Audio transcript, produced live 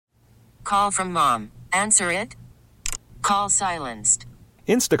call from mom. Answer it. Call silenced.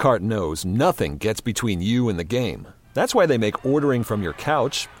 Instacart knows nothing gets between you and the game. That's why they make ordering from your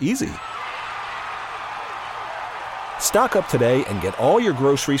couch easy. Stock up today and get all your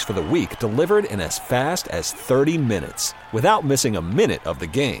groceries for the week delivered in as fast as 30 minutes without missing a minute of the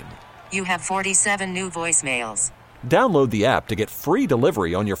game. You have 47 new voicemails. Download the app to get free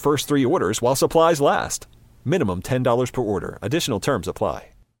delivery on your first 3 orders while supplies last. Minimum $10 per order. Additional terms apply.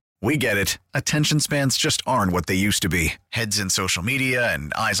 We get it. Attention spans just aren't what they used to be. Heads in social media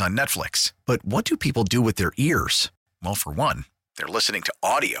and eyes on Netflix. But what do people do with their ears? Well, for one, they're listening to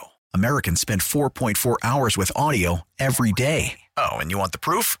audio. Americans spend 4.4 hours with audio every day. Oh, and you want the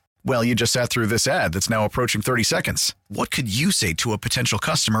proof? Well, you just sat through this ad that's now approaching 30 seconds. What could you say to a potential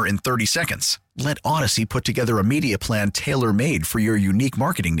customer in 30 seconds? Let Odyssey put together a media plan tailor-made for your unique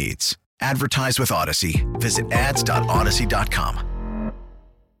marketing needs. Advertise with Odyssey. Visit ads.odyssey.com.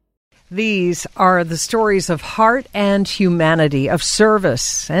 These are the stories of heart and humanity, of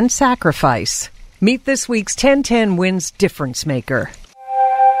service and sacrifice. Meet this week's 1010 Wins Difference Maker.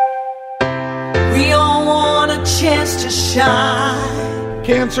 We all want a chance to shine.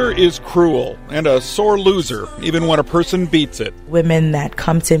 Cancer is cruel and a sore loser, even when a person beats it. Women that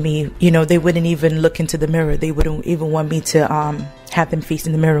come to me, they wouldn't even look into the mirror. They wouldn't even want me to have them face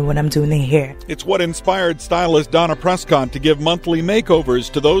in the mirror when I'm doing their hair. It's what inspired stylist Donna Prescott to give monthly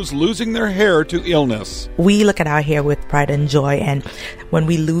makeovers to those losing their hair to illness. We look at our hair with pride and joy, and when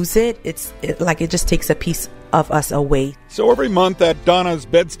we lose it, it just takes a piece of us away. So every month at Donna's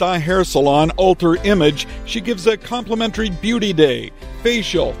Bed-Stuy hair salon, Alter Image, she gives a complimentary beauty day,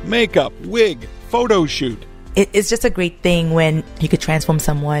 facial, makeup, wig, photo shoot. It's just a great thing when you could transform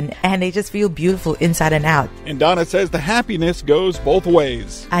someone and they just feel beautiful inside and out. And Donna says the happiness goes both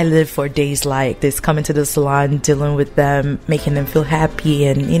ways. I live for days like this, coming to the salon, dealing with them, making them feel happy,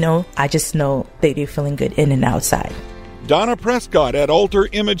 and I just know they're feeling good in and outside. Donna Prescott at Alter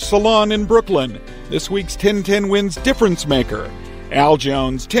Image Salon in Brooklyn. This week's 1010 Wins Difference Maker. Al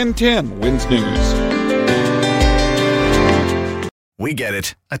Jones, 1010 Wins News. We get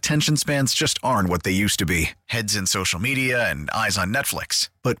it. Attention spans just aren't what they used to be. Heads in social media and eyes on Netflix.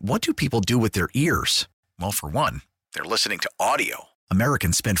 But what do people do with their ears? Well, for one, they're listening to audio.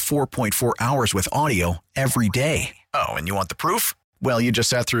 Americans spend 4.4 hours with audio every day. Oh, and you want the proof? Well, you just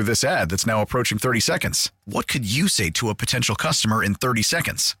sat through this ad that's now approaching 30 seconds. What could you say to a potential customer in 30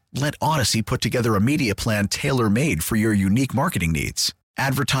 seconds? Let Odyssey put together a media plan tailor-made for your unique marketing needs.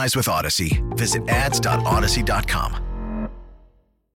 Advertise with Odyssey. Visit ads.odyssey.com.